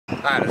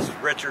Hi, this is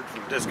Richard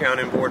from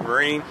Discount Inboard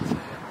Marine.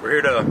 We're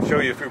here to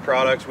show you a few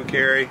products we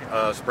carry.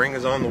 Spring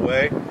is on the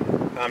way.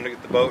 Time to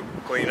get the boat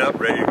cleaned up,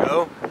 ready to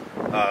go.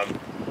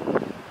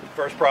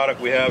 First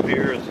product we have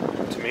here is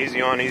some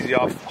easy on, easy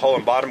off hull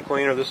and bottom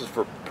cleaner. This is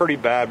for pretty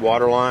bad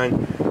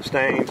waterline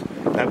stains.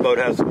 That boat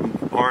has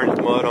some orange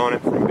mud on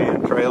it from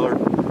being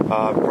trailered.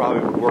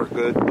 Probably would work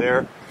good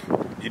there.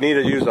 You need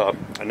to use a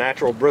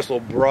natural bristle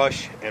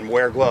brush and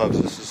wear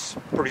gloves. This is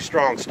pretty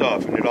strong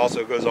stuff, and it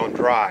also goes on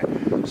dry.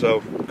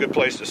 So, good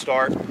place to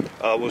start.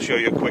 We'll show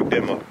you a quick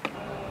demo.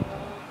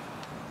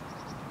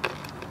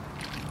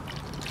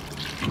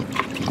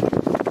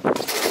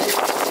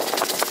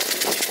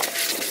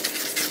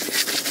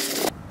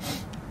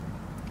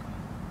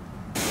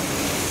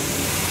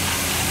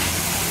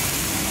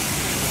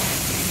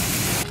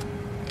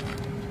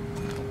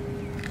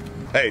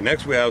 Hey,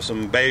 next we have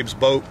some Babe's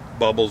Boat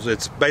Bubbles.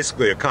 It's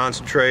basically a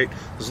concentrate.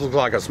 This looks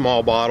like a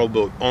small bottle,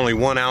 but only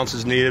 1 ounce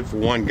is needed for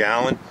 1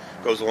 gallon.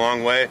 Goes a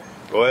long way.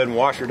 Go ahead and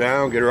wash her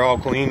down, get her all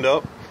cleaned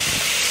up.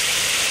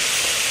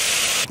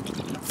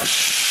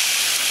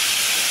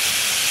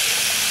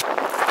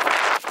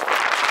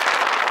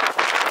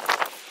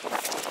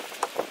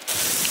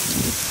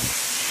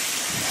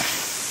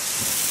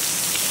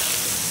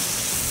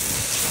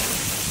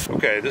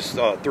 Okay, this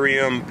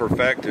 3M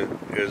Perfect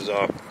is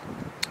a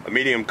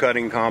medium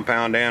cutting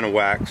compound and a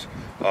wax.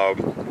 We're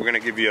going to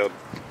give you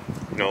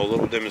a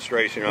little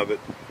demonstration of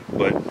it,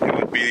 but it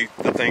would be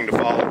the thing to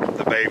follow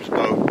the Babe's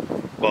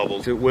Boat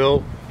Bubbles. It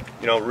will,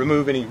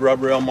 remove any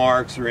rub rail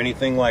marks or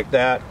anything like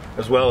that,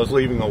 as well as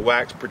leaving a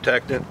wax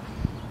protectant.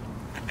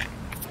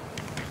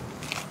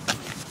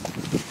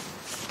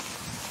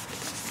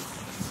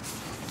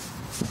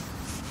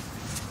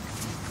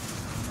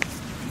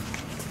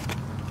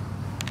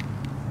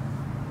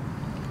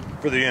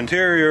 For the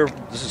interior,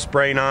 this is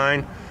spray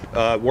 9.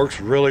 It works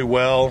really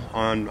well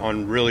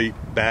on really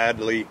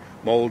badly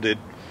molded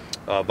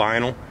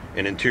vinyl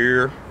and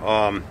interior.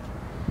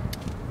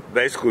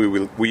 Basically,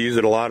 we use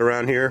it a lot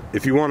around here.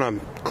 If you want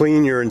to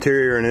clean your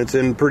interior and it's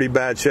in pretty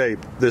bad shape,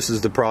 this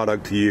is the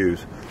product to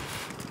use.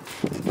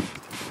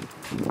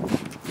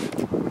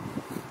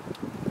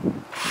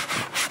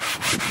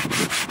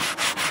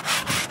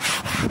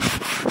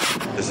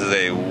 This is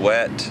a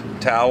wet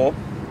towel,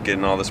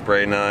 getting all the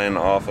spray 9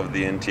 off of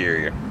the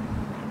interior.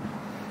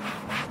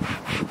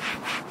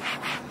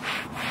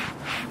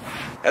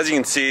 As you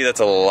can see, that's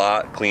a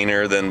lot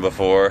cleaner than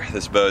before.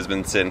 This boat's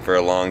been sitting for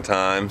a long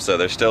time, so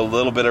there's still a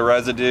little bit of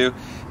residue,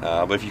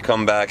 but if you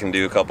come back and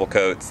do a couple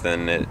coats,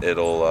 then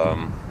it'll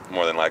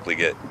more than likely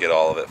get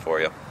all of it for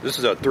you. This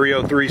is a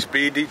 303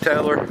 speed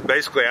detailer.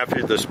 Basically,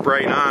 after the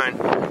spray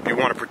 9, you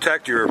want to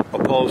protect your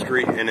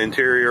upholstery and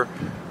interior,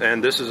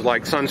 and this is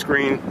like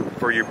sunscreen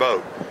for your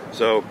boat.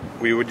 So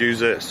we would use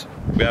this.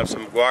 We have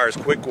some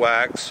MEGUIARS Quick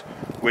Wax,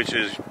 which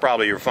is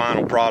probably your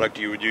final product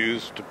you would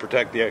use to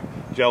protect the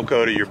gel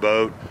coat of your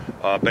boat.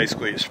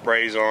 Basically, it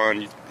sprays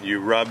on, you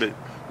rub it,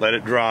 let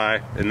it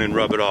dry, and then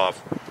rub it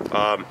off.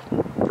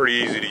 Pretty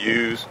easy to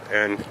use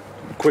and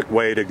quick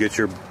way to get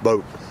your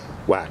boat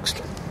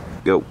waxed.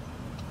 Go.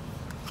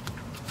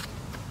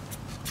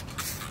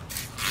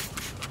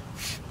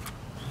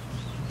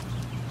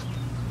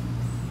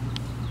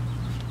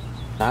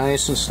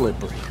 Nice and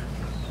slippery.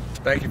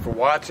 Thank you for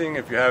watching.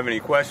 If you have any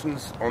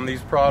questions on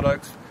these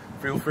products,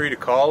 feel free to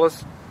call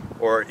us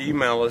or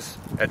email us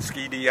at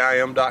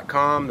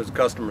skidim.com. There's a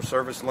customer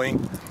service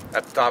link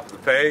at the top of the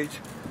page.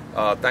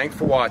 Thanks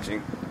for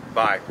watching.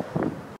 Bye.